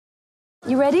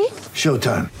You ready?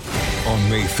 Showtime. On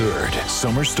May 3rd,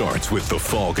 summer starts with The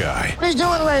Fall Guy. Let's do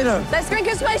it later. Let's drink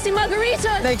a spicy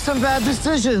margarita. Make some bad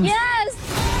decisions. Yes!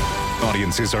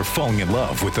 Audiences are falling in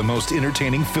love with the most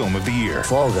entertaining film of the year.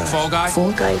 Fall Guy. Fall Guy?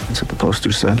 Fall guy. That's what the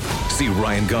poster said. See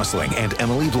Ryan Gosling and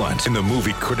Emily Blunt in the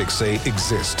movie critics say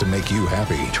exists to make you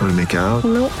happy. Trying to make it out?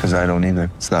 Nope. Because I don't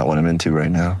either. It's not what I'm into right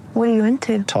now. What are you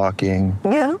into? Talking.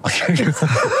 Yeah.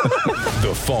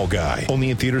 The Fall Guy.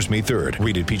 Only in theaters May 3rd.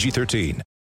 Rated PG-13.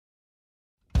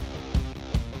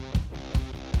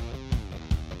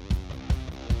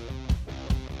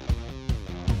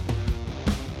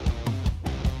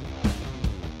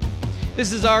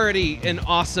 This is already an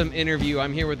awesome interview.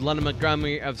 I'm here with London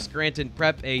Montgomery of Scranton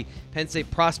Prep, a Penn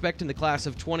State prospect in the class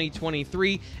of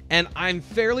 2023, and I'm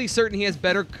fairly certain he has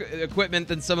better equipment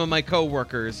than some of my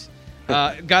coworkers.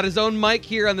 Got his own mic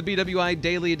here on the BWI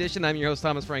Daily Edition. I'm your host,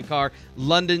 Thomas Frank Carr.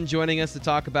 London joining us to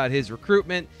talk about his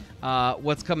recruitment,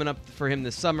 what's coming up for him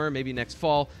this summer, maybe next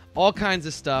fall, all kinds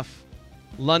of stuff.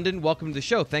 London, welcome to the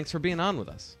show. Thanks for being on with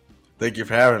us. Thank you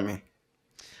for having me.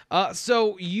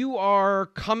 So you are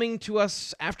coming to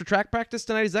us after track practice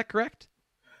tonight, is that correct?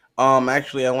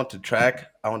 Actually, I went to track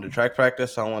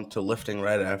practice. I went to lifting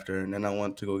right after, and then I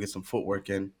went to go get some footwork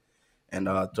in and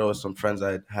throw with some friends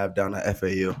I have down at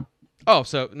FAU. Oh,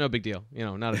 so no big deal. You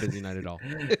know, not a busy night at all.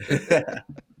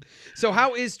 So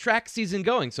how is track season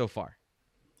going so far?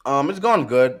 It's going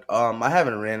good. I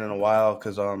haven't ran in a while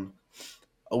because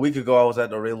a week ago I was at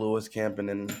the Ray Lewis camp, and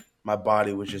then my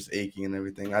body was just aching and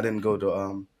everything. I didn't go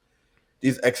to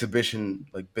these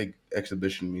big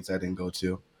exhibition meets I didn't go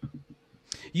to.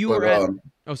 You were at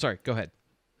oh, sorry, go ahead.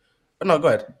 No, go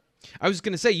ahead. I was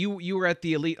going to say you were at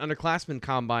the Elite Underclassmen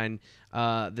Combine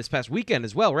this past weekend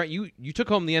as well, right? You took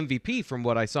home the MVP from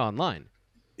what I saw online.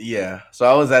 Yeah, so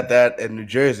I was at that in New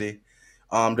Jersey.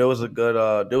 There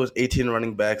was 18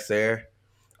 running backs there.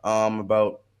 There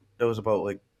was about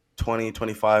like 20,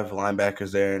 25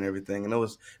 linebackers there and everything, and it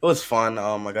was fun.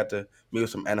 I got to meet with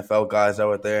some NFL guys that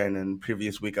were there, and then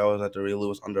previous week I was at the Ray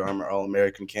Lewis Under Armour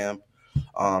All-American camp.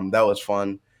 That was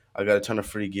fun. I got a ton of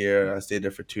free gear. I stayed there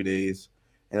for 2 days,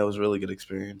 and it was a really good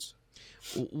experience.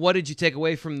 What did you take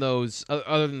away from those,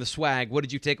 other than the swag? What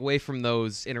did you take away from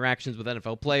those interactions with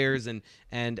NFL players and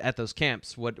at those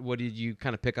camps? What did you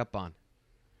kind of pick up on?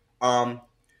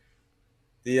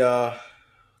 The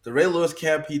Ray Lewis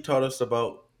camp, he taught us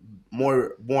about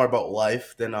more about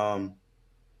life than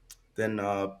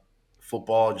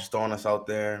football, just throwing us out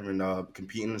there and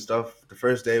competing and stuff. The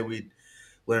first day we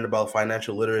learned about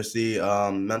financial literacy,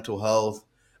 mental health,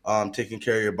 taking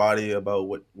care of your body, about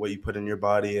what you put in your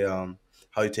body,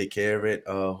 how you take care of it,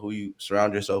 who you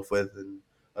surround yourself with, and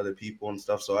other people and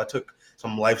stuff. So I took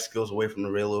some life skills away from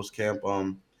the Ray Lewis camp.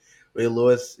 Ray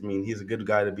Lewis, he's a good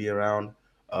guy to be around.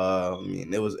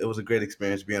 It was a great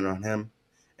experience being around him.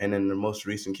 And in the most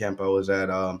recent camp I was at,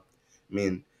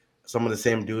 some of the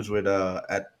same dudes were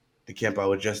at the camp I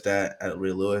was just at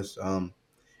Ray Lewis.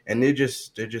 And they're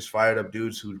just fired up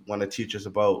dudes who want to teach us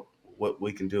about what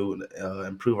we can do,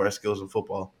 improve our skills in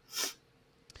football.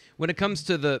 When it comes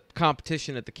to the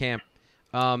competition at the camp,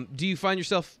 do you find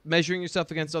yourself measuring yourself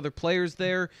against other players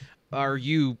there? Are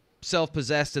you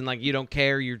self-possessed and like you don't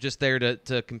care, you're just there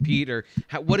to compete? Or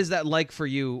what is that like for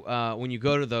you when you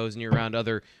go to those and you're around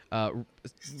other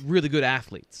really good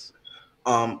athletes?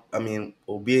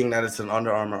 Being that it's an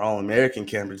Under Armour All-American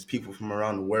camp, it's people from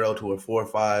around the world who are 4 or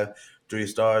 5, 3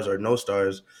 stars or no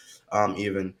stars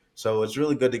even. So it's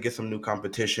really good to get some new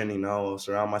competition,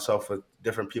 surround myself with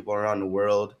different people around the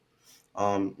world,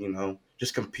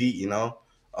 just compete,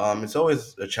 It's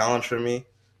always a challenge for me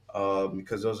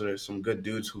because those are some good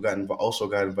dudes who also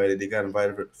got invited. They got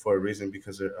invited for a reason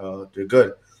because they're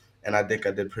good. And I think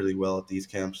I did pretty well at these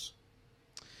camps.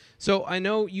 So I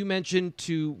know you mentioned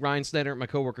to Ryan Snyder, my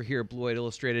coworker here at Blue White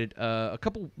Illustrated, a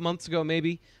couple months ago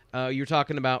maybe, you were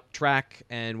talking about track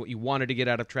and what you wanted to get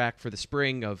out of track for the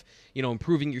spring of,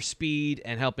 improving your speed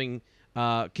and helping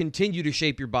continue to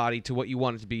shape your body to what you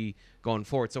want it to be going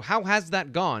forward. So how has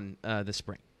that gone this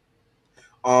spring?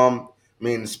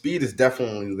 The speed is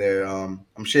definitely there. I'm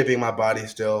shaping my body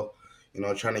still,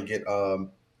 trying to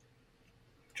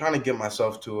get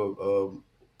myself to a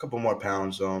couple more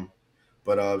pounds.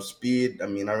 But speed, I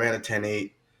ran a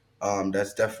 10.8.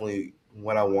 That's definitely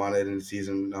what I wanted in the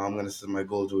season. I'm going to set my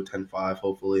goal to a 10.5,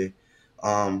 hopefully.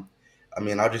 I'll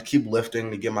just keep lifting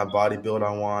to get my body build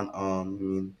I want.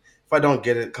 If I don't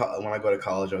get it when I go to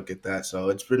college, I'll get that. So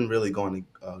it's been really going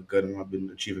good, and I've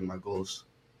been achieving my goals.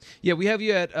 Yeah, we have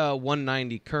you at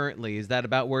 190 currently. Is that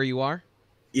about where you are?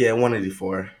 Yeah,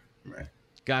 184. Right.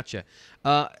 Gotcha.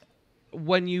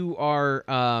 when you are,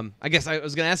 I guess I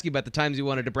was going to ask you about the times you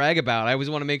wanted to brag about. I always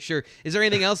want to make sure. Is there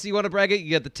anything else you want to brag at?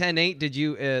 You got the 10.8. Did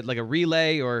you like a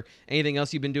relay or anything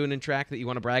else you've been doing in track that you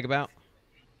want to brag about?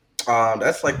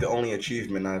 That's like the only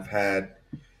achievement I've had.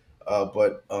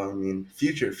 But I mean,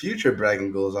 future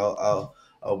bragging goals.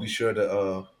 I'll be sure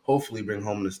to hopefully bring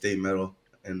home the state medal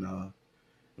and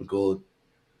gold.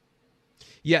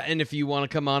 Yeah, and if you want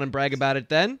to come on and brag about it,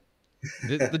 then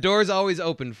the door is always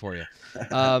open for you.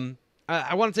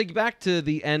 I want to take you back to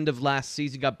the end of last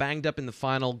season. You got banged up in the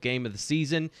final game of the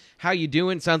season. How you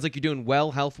doing? Sounds like you're doing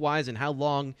well health-wise. And how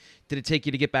long did it take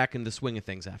you to get back in the swing of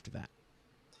things after that?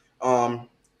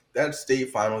 That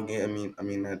state final game.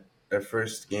 That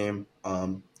first game.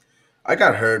 I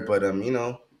got hurt, but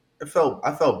I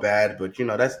felt bad, but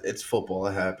it's football.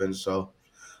 It happens. So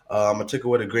I took it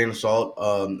with a grain of salt.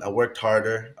 I worked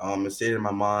harder. It stayed in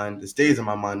my mind. It stays in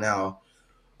my mind now.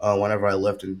 Whenever I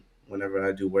lift and whenever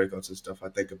I do workouts and stuff, I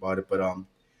think about it. But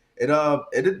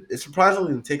it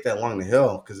surprisingly didn't take that long to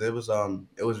heal because it was end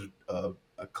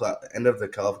of the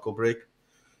clavicle break.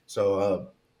 So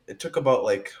it took about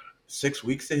like 6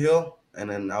 weeks to heal, and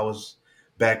then I was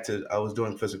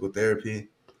doing physical therapy.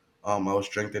 I was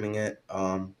strengthening it.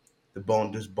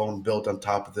 This bone built on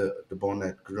top of the bone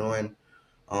that grew in.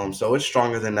 So it's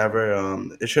stronger than ever.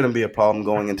 It shouldn't be a problem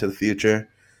going into the future,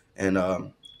 and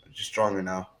just stronger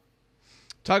now.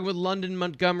 Talking with London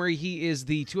Montgomery, he is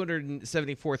the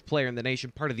 274th player in the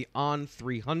nation, part of the On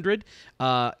 300,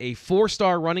 a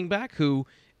four-star running back who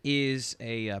is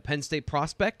a Penn State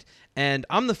prospect, and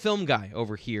I'm the film guy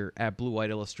over here at Blue White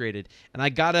Illustrated, and I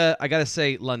gotta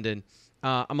say, London,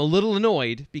 I'm a little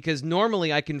annoyed because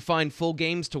normally I can find full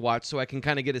games to watch so I can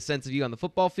kind of get a sense of you on the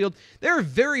football field. There are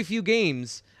very few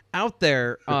games out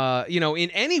there, in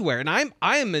anywhere, and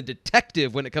I am a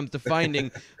detective when it comes to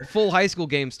finding full high school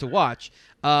games to watch.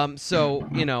 So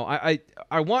I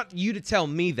want you to tell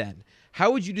me then,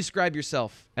 how would you describe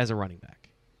yourself as a running back?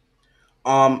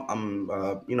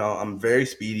 I'm very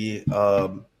speedy.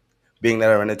 Being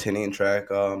that I run a 10 track,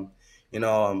 I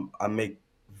make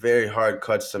very hard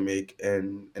cuts to make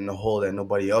in the hole that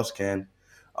nobody else can.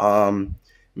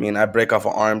 I break off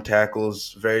of arm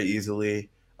tackles very easily.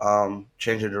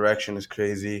 Change of direction is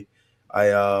crazy.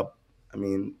 My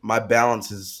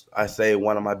balance is, I say,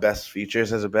 one of my best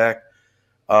features as a back.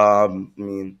 I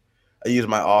use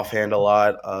my offhand a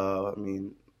lot.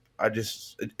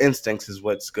 Instincts is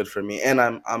what's good for me, and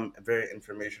I'm very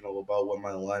informational about what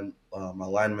my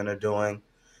linemen are doing,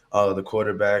 the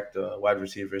quarterback, the wide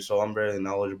receiver. So I'm very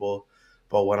knowledgeable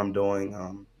about what I'm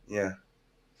doing. Yeah.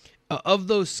 Of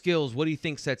those skills, what do you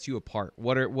think sets you apart?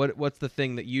 What's the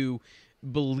thing that you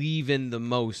believe in the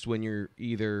most when you're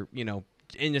either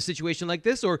in a situation like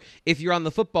this, or if you're on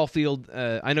the football field?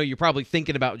 I know you're probably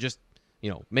thinking about just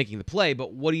making the play,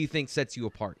 but what do you think sets you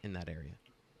apart in that area?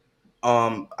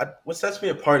 What sets me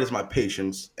apart is my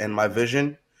patience and my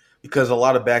vision, because a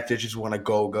lot of back ditches want to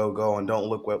go and don't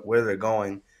look where they're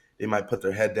going. They might put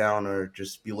their head down or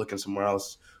just be looking somewhere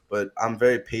else. But I'm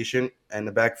very patient in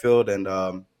the backfield, and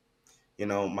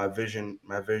my vision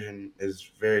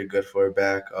is very good for a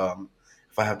back.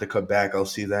 If I have to cut back, I'll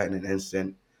see that in an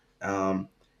instant. I'll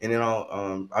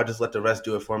just let the rest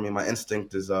do it for me. My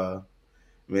instinct is I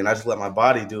just let my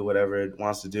body do whatever it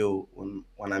wants to do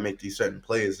when I make these certain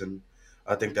plays, and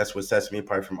I think that's what sets me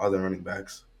apart from other running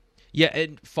backs. Yeah,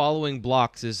 and following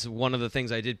blocks is one of the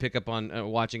things I did pick up on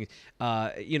watching.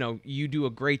 You do a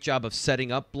great job of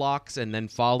setting up blocks and then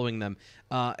following them.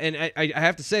 And I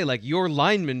have to say, like, your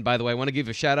linemen, by the way, I want to give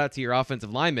a shout out to your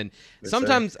offensive linemen. Yes,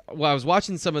 Sometimes, I was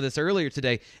watching some of this earlier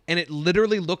today, and it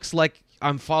literally looks like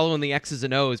I'm following the X's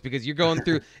and O's, because you're going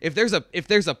through if there's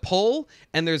a pole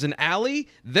and there's an alley,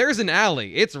 there's an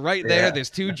alley. It's right there. Yeah.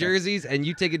 There's two jerseys, and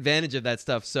you take advantage of that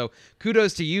stuff. So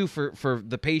kudos to you for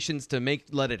the patience to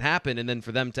let it happen, and then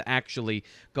for them to actually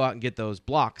go out and get those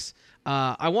blocks.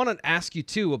 I want to ask you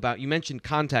too about, you mentioned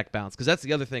contact balance, because that's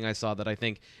the other thing I saw that I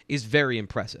think is very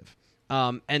impressive.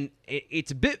 And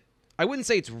it's a bit, I wouldn't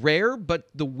say it's rare, but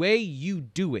the way you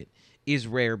do it is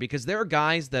rare, because there are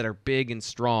guys that are big and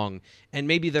strong, and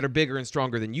maybe that are bigger and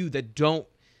stronger than you, that don't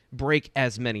break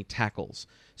as many tackles.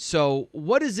 So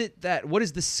what is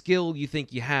the skill you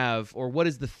think you have, or what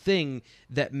is the thing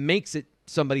that makes it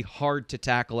somebody hard to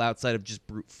tackle outside of just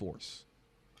brute force?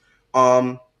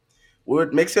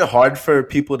 What makes it hard for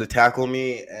people to tackle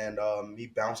me and me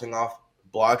bouncing off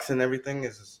blocks and everything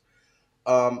is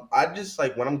I just,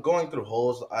 like, when I'm going through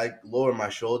holes, I lower my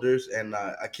shoulders and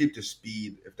I keep the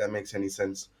speed, if that makes any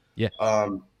sense. Yeah. I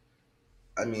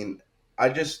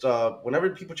just whenever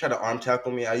people try to arm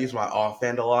tackle me, I use my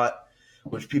offhand a lot,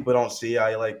 which people don't see.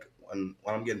 and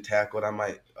when I'm getting tackled, I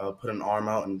might put an arm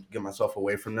out and get myself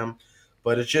away from them.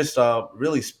 But it's just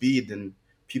really speed, and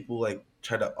people like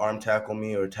try to arm tackle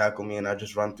me or tackle me, and I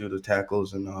just run through the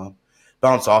tackles and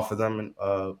bounce off of them,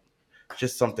 and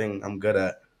just something I'm good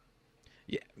at.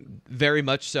 Yeah, very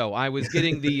much so. I was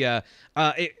getting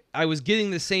I was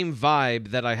getting the same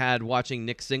vibe that I had watching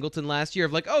Nick Singleton last year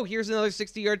of like, oh, here's another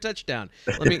 60-yard touchdown.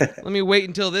 Let me wait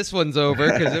until this one's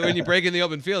over, because when you break in the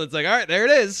open field, it's like, all right, there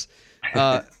it is.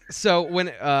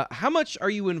 So how much are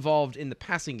you involved in the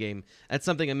passing game? That's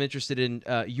something I'm interested in.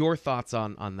 Your thoughts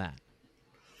on that.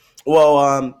 Well,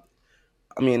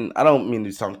 I mean, I don't mean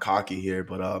to sound cocky here,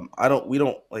 but we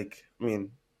don't like. I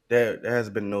mean, there has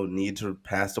been no need to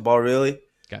pass the ball really.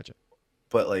 Gotcha.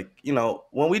 But like,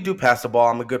 when we do pass the ball,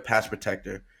 I'm a good pass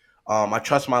protector. I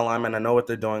trust my linemen. I know what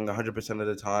they're doing 100% of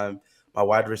the time. My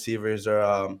wide receivers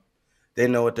are they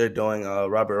know what they're doing.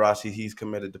 Robert Rossi, he's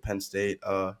committed to Penn State.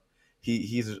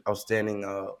 He's an outstanding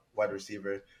wide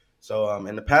receiver. So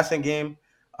in the passing game,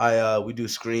 we do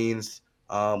screens.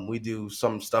 We do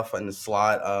some stuff in the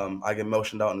slot. I get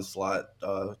motioned out in the slot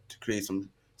to create some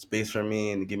space for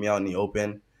me and get me out in the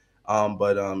open.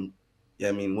 Yeah,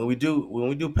 I mean, when we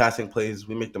do passing plays,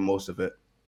 we make the most of it.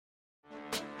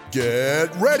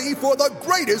 Get ready for the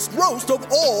greatest roast of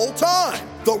all time,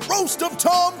 the Roast of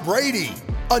Tom Brady,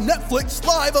 a Netflix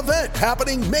live event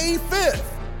happening May 5th.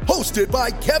 Hosted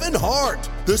by Kevin Hart,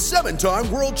 the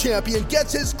 7-time world champion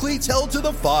gets his cleats held to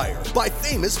the fire by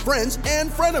famous friends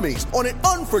and frenemies on an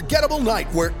unforgettable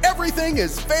night where everything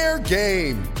is fair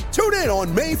game. Tune in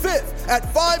on May 5th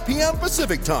at 5 p.m.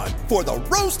 Pacific time for the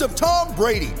Roast of Tom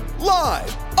Brady,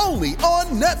 live only on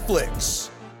Netflix.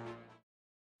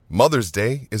 Mother's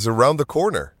Day is around the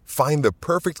corner. Find the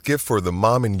perfect gift for the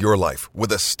mom in your life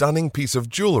with a stunning piece of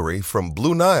jewelry from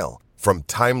Blue Nile. From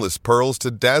timeless pearls to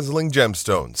dazzling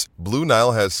gemstones, Blue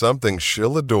Nile has something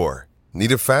she'll adore.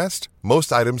 Need it fast?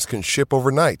 Most items can ship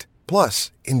overnight.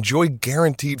 Plus, enjoy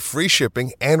guaranteed free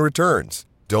shipping and returns.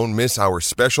 Don't miss our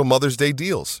special Mother's Day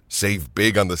deals. Save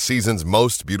big on the season's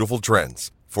most beautiful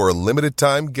trends. For a limited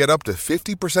time, get up to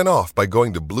 50% off by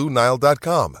going to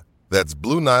BlueNile.com. That's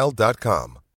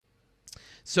BlueNile.com.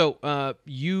 So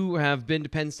you have been to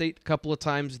Penn State a couple of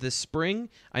times this spring.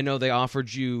 I know they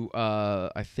offered you,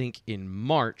 I think, in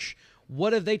March.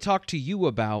 What have they talked to you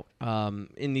about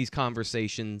in these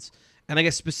conversations? And I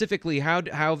guess specifically, how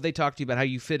have they talked to you about how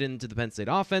you fit into the Penn State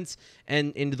offense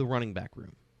and into the running back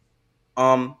room?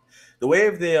 The way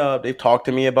they've talked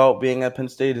to me about being at Penn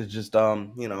State is just, I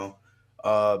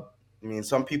mean,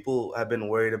 some people have been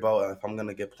worried about if I'm going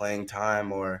to get playing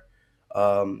time or,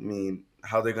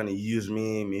 how they're going to use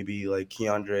me, maybe like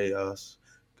Keandre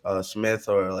Smith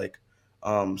or like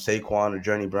Saquon or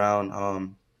Journey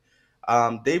Brown.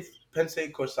 Penn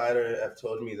State Coach Sider have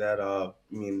told me that,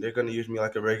 they're going to use me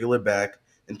like a regular back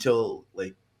until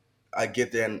like I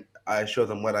get there and I show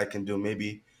them what I can do.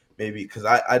 Maybe because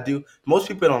I do. Most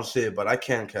people don't see it, but I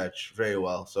can catch very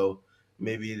well. So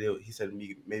he said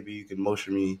maybe you can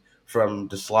motion me from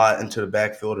the slot into the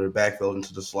backfield or the backfield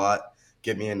into the slot,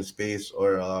 get me into space,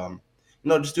 or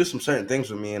just do some certain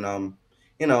things with me. And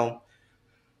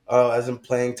as in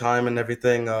playing time and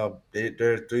everything,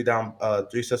 they're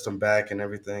three system back and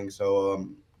everything. So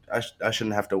I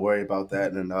shouldn't have to worry about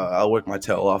that, and I'll work my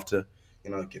tail off to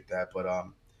get that. But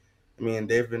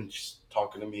they've been just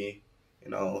talking to me.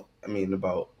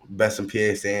 About best in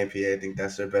PA, stay in PA. I think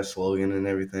that's their best slogan and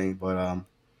everything. But,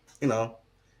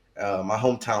 my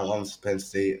hometown loves Penn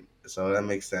State, so that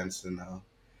makes sense. And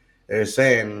they're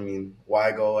saying,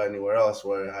 why go anywhere else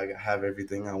where I have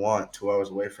everything I want 2 hours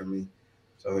away from me?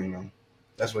 So,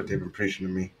 that's what they've been preaching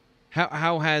to me.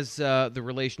 How has the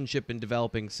relationship been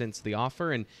developing since the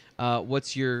offer? And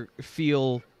what's your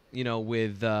feel,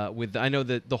 with I know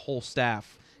that the whole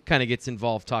staff kind of gets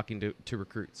involved talking to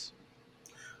recruits.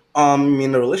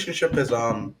 The relationship has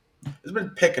it's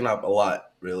been picking up a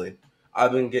lot, really.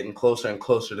 I've been getting closer and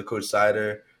closer to Coach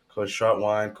Sider, Coach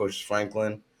Shartwine, Coach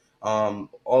Franklin, all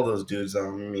those dudes.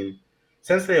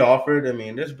 Since they offered,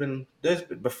 there's been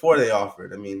before they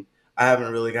offered. I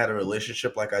haven't really got a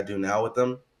relationship like I do now with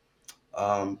them.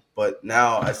 But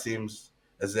now it seems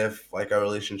as if like our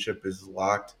relationship is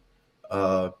locked.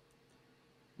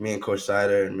 Me and Coach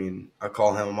Sider, I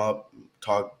call him up,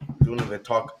 don't even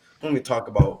talk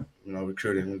about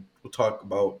recruiting. We'll talk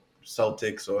about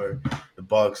Celtics or the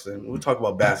Bucks, and we'll talk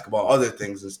about basketball, other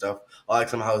things and stuff. I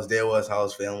ask him how his day was, how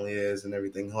his family is, and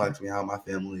everything. He'll ask me how my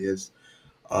family is.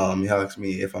 He'll ask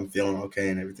me if I'm feeling okay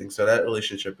and everything. So that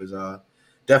relationship is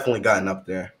definitely gotten up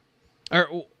there. All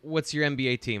right, what's your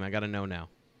NBA team? I got to know now.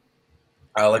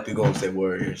 I like the Golden State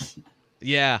Warriors.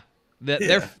 Yeah,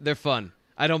 they're fun.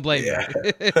 I don't blame Yeah.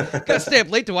 you. Gotta stay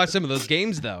up late to watch some of those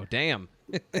games, though. Damn.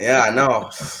 Yeah, I know.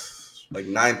 Like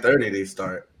 9:30 they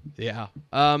start. Yeah.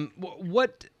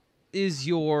 What is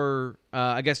your,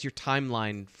 I guess, your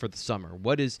timeline for the summer?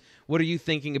 What are you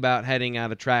thinking about heading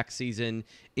out of track season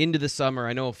into the summer?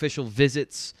 I know official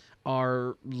visits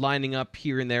are lining up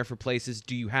here and there for places.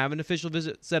 Do you have an official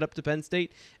visit set up to Penn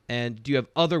State? And do you have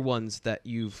other ones that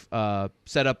you've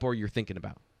set up or you're thinking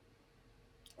about?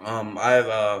 I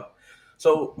have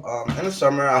in the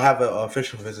summer I'll have an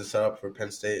official visit set up for Penn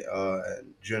State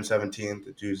June 17th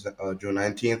to June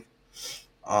 19th.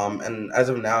 And as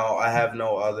of now, I have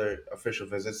no other official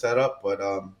visits set up, but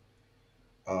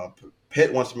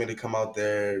Pitt wants me to come out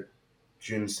there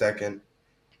June 2nd.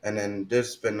 And then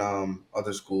there's been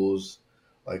other schools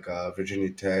like Virginia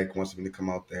Tech wants me to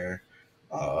come out there.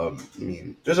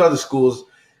 There's other schools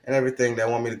and everything that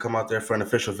want me to come out there for an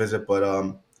official visit, but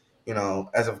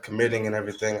as of committing and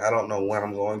everything, I don't know when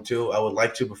I'm going to. I would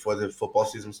like to before the football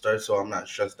season starts, so I'm not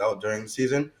stressed out during the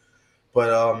season.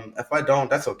 But if I don't,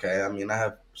 that's okay. I mean, I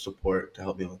have support to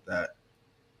help me with that.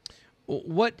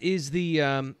 What is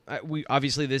the we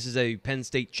obviously this is a Penn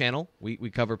State channel. We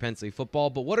cover Penn State football,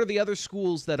 but what are the other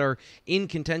schools that are in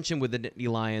contention with the Nittany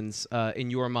Lions in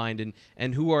your mind,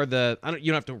 and who are the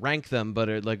you don't have to rank them,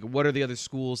 but what are the other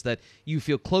schools that you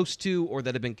feel close to or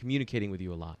that have been communicating with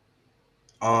you a lot?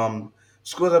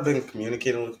 Schools that have been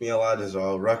communicating with me a lot is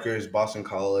Rutgers, Boston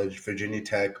College, Virginia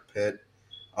Tech, Pitt,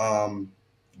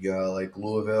 like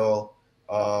Louisville,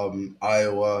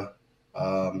 Iowa.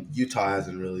 Utah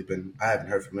hasn't really been. I haven't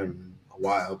heard from them in a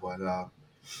while, but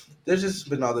there's just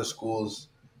been other schools.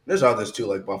 There's others too,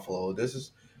 like Buffalo.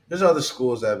 There's other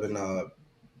schools that have been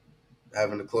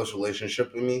having a close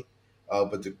relationship with me,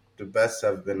 but the best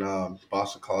have been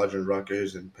Boston College and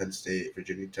Rutgers and Penn State,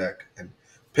 Virginia Tech, and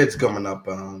Pitt's coming up,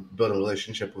 building a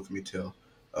relationship with me too.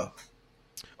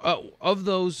 Of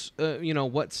those,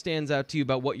 what stands out to you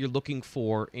about what you're looking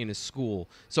for in a school?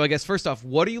 So I guess first off,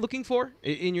 what are you looking for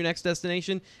in your next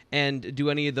destination? And do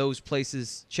any of those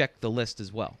places check the list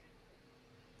as well?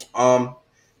 As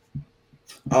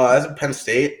a Penn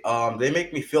State, they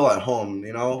make me feel at home,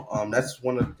 that's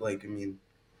one of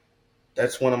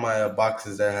that's one of my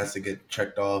boxes that has to get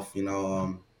checked off.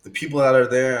 The people that are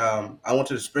there, I went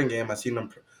to the spring game. I seen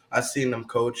them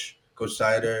coach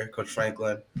Sider, Coach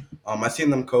Franklin. I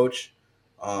seen them coach.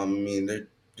 They're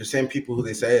the same people who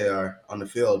they say they are on the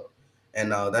field,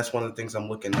 and that's one of the things I'm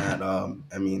looking at.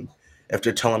 If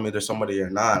they're telling me there's somebody or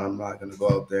not, I'm not gonna go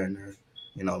out there and they're,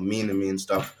 mean to me and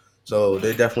stuff. So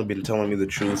they definitely been telling me the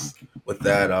truth with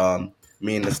that.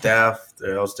 Me and the staff,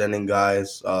 they're outstanding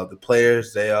guys. The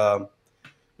players, they all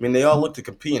look to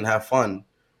compete and have fun,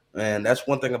 and that's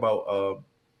one thing about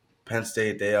Penn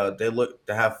State. They look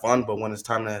to have fun, but when it's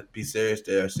time to be serious,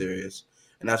 they are serious.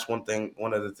 And that's one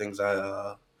of the things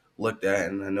I looked at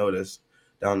and I noticed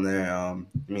down there. I'm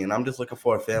just looking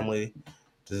for a family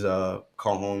to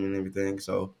call home and everything.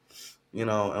 So,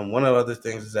 and one of the other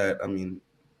things is that,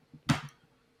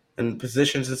 in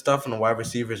positions and stuff, and the wide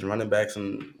receivers and running backs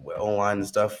and O-line and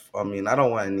stuff, I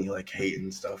don't want any hate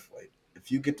and stuff.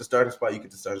 If you get the starting spot, you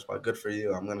get the starting spot. Good for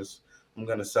you. I'm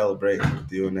gonna celebrate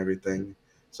with you and everything.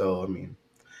 So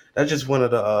that's just one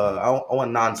of the. I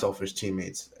want non-selfish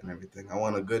teammates and everything. I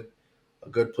want a good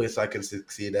place I can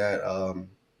succeed at. A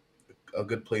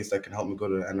good place that can help me go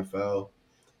to the NFL.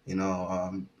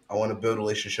 I want to build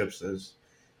relationships as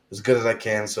good as I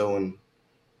can. So in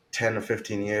 10 or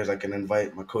 15 years, I can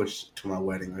invite my coach to my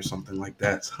wedding or something like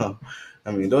that. So,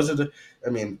 those are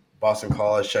Boston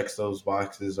College checks those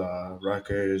boxes.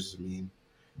 Rutgers.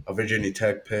 Virginia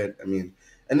Tech, Pitt.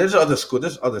 And there's other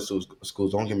schools.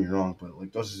 Don't get me wrong,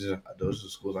 but those are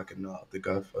schools I can think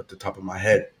of at the top of my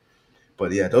head.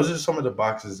 But yeah, those are some of the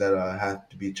boxes that have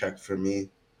to be checked for me.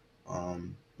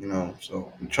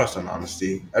 So trust and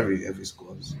honesty. Every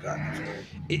school has got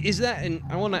it. Is that? And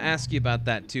I want to ask you about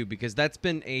that too, because that's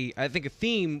been I think a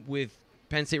theme with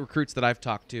Penn State recruits that I've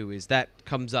talked to is that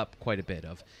comes up quite a bit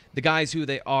of the guys who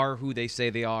they are, who they say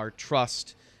they are,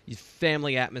 trust,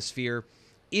 family atmosphere.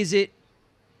 Is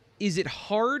it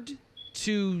hard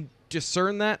to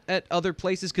discern that at other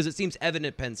places? Because it seems evident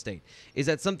at Penn State. Is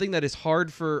that something that is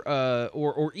hard for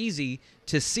or easy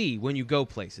to see when you go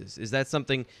places? Is that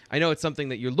something? I know it's something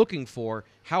that you're looking for.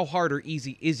 How hard or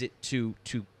easy is it to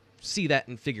see that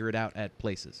and figure it out at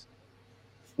places?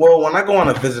 Well, when I go on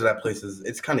a visit at places,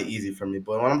 it's kind of easy for me.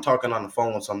 But when I'm talking on the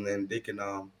phone with something, they kind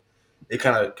of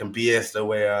can BS their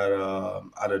way out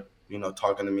of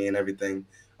talking to me and everything.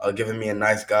 Giving me a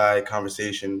nice guy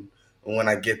conversation. And when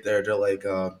I get there,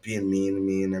 they're being mean to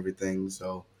me and everything.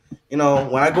 So, when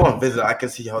I go and visit, I can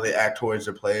see how they act towards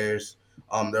their players,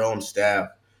 their own staff.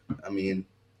 I mean,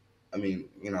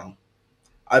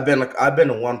 I've been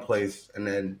to one place, and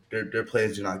then their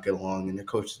players do not get along, and their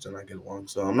coaches do not get along.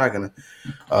 So I'm not gonna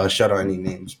shut out any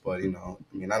names, but I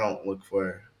don't look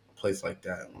for a place like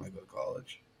that when I go to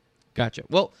college. Gotcha.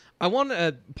 Well, I want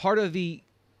part of the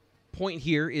point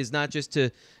here is not just to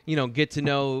get to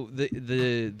know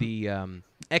the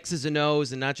X's and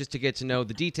O's, and not just to get to know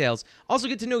the details, also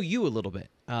get to know you a little bit,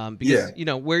 because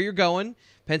where you're going.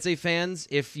 Penn State fans,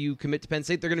 if you commit to Penn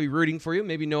State, they're going to be rooting for you,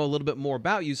 maybe know a little bit more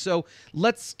about you. So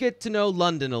let's get to know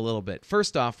London a little bit.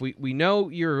 First off, we know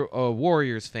you're a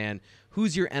Warriors fan.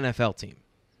 Who's your NFL team?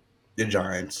 The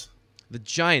Giants. The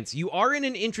Giants. You are in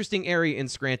an interesting area in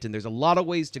Scranton. There's a lot of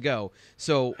ways to go.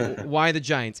 So why the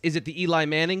Giants? Is it the Eli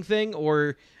Manning thing,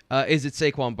 or is it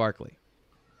Saquon Barkley?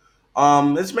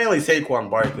 It's mainly Saquon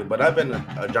Barkley, but I've been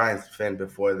a Giants fan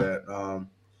before that.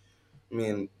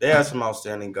 They have some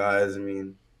outstanding guys.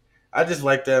 I just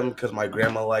like them because my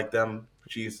grandma liked them.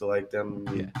 She used to like them.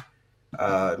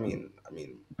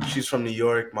 She's from New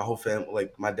York. My whole family,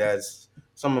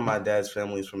 some of my dad's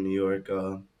family is from New York.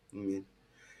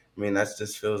 That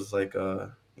just feels like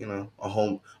a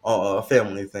home, a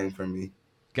family thing for me.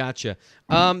 Gotcha.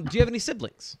 Do you have any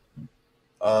siblings?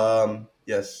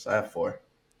 Yes, I have 4.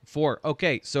 4.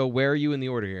 Okay, so where are you in the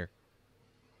order here?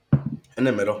 In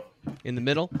the middle. In the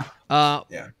middle?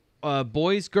 Yeah.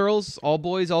 Boys, girls, all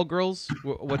girls?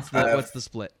 What's the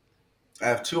split? I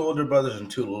have 2 older brothers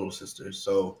and 2 little sisters.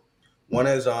 So one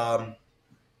is my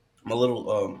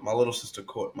little sister,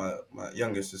 my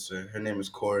youngest sister. Her name is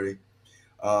Corey.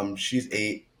 She's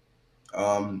 8.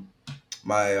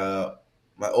 My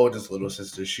oldest little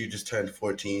sister, she just turned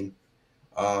 14.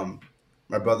 My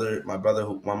brother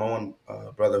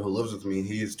who lives with me,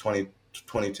 he's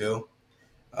 22.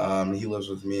 He lives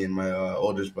with me, and my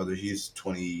oldest brother, he's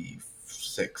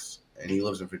 26, and he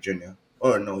lives in Virginia.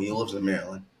 Or no, he lives in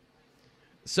Maryland.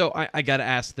 So I got to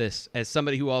ask this, as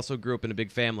somebody who also grew up in a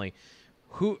big family,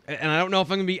 and I don't know if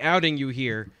I'm going to be outing you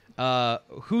here,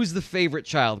 who's the favorite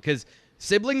child? Because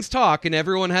siblings talk, and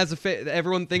everyone has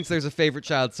everyone thinks there's a favorite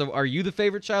child. So are you the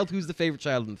favorite child? Who's the favorite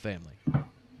child in the family?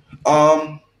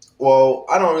 Well,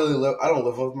 I don't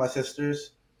live with my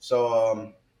sisters,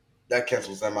 so that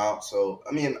cancels them out. So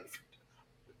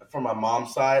from my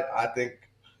mom's side, I think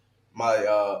my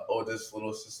oldest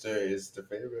little sister is the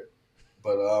favorite,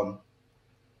 but on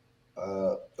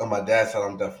my dad's side,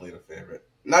 I'm definitely the favorite.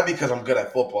 Not because I'm good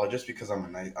at football, just because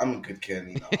I'm a good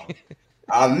kid.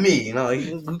 I'm me.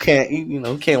 Who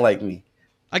can't like me.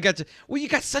 I got to. Well, you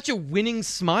got such a winning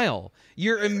smile.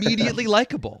 You're immediately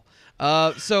likable.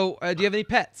 So do you have any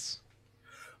pets?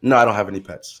 No, I don't have any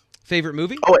pets. Favorite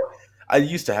movie? Oh, wait. I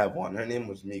used to have one. Her name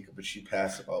was Mika, but she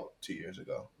passed about 2 years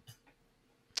ago.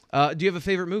 Do you have a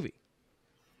favorite movie?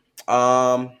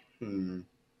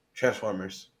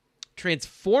 Transformers.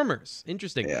 Transformers.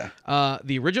 Interesting. Yeah.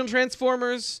 The original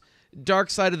Transformers, Dark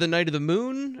Side of the Night of the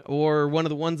Moon, or one of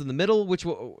the ones in the middle?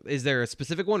 Is there a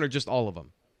specific one, or just all of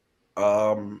them?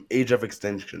 Age of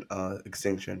Extinction.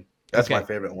 That's my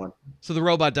favorite one. So the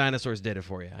robot dinosaurs did it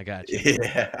for you. I got you.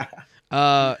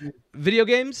 Yeah. Video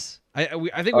games? I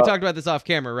think we talked about this off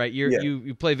camera, right?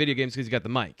 You play video games because you got the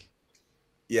mic.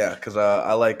 Yeah, because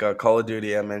I like Call of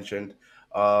Duty. I mentioned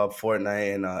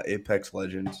Fortnite and Apex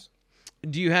Legends.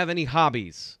 Do you have any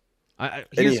hobbies?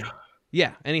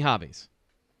 Any hobbies?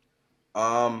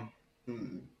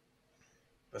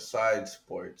 Besides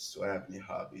sports, do I have any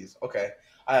hobbies? Okay,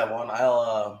 I have one.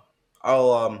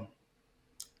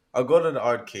 I'll go to the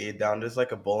arcade down. There's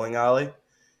like a bowling alley,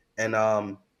 and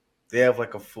they have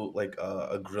like a food, like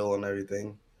a grill and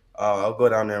everything. I'll go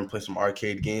down there and play some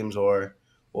arcade games, or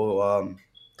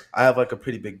I have like a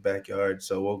pretty big backyard,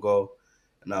 so we'll go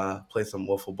and play some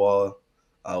wiffle ball.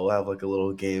 We'll have like a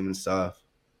little game and stuff.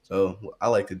 So I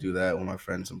like to do that with my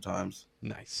friends sometimes.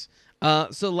 Nice.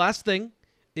 So last thing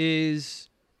is,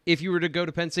 if you were to go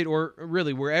to Penn State, or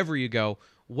really wherever you go,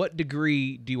 what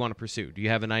degree do you want to pursue? Do you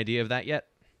have an idea of that yet?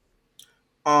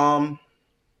 No,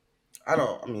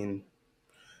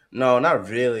 not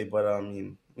really, but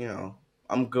I'm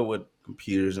good with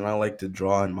computers, and I like to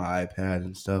draw on my iPad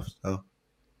and stuff, so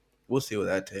we'll see what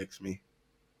that takes me.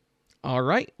 All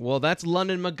right. Well, that's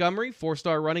London Montgomery,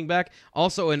 4-star running back,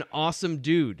 also an awesome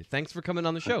dude. Thanks for coming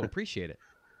on the show. Appreciate it.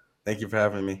 Thank you for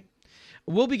having me.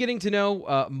 We'll be getting to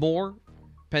know more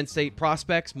Penn State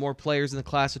prospects, more players in the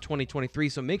class of 2023.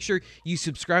 So make sure you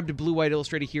subscribe to Blue White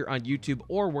Illustrated here on YouTube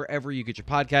or wherever you get your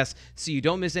podcasts, so you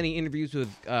don't miss any interviews with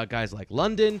guys like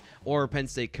London or Penn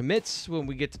State commits when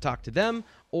we get to talk to them,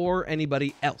 or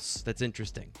anybody else that's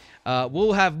interesting.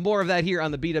 We'll have more of that here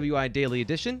on the BWI Daily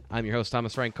Edition. I'm your host,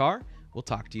 Thomas Frank Carr. We'll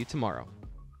talk to you tomorrow.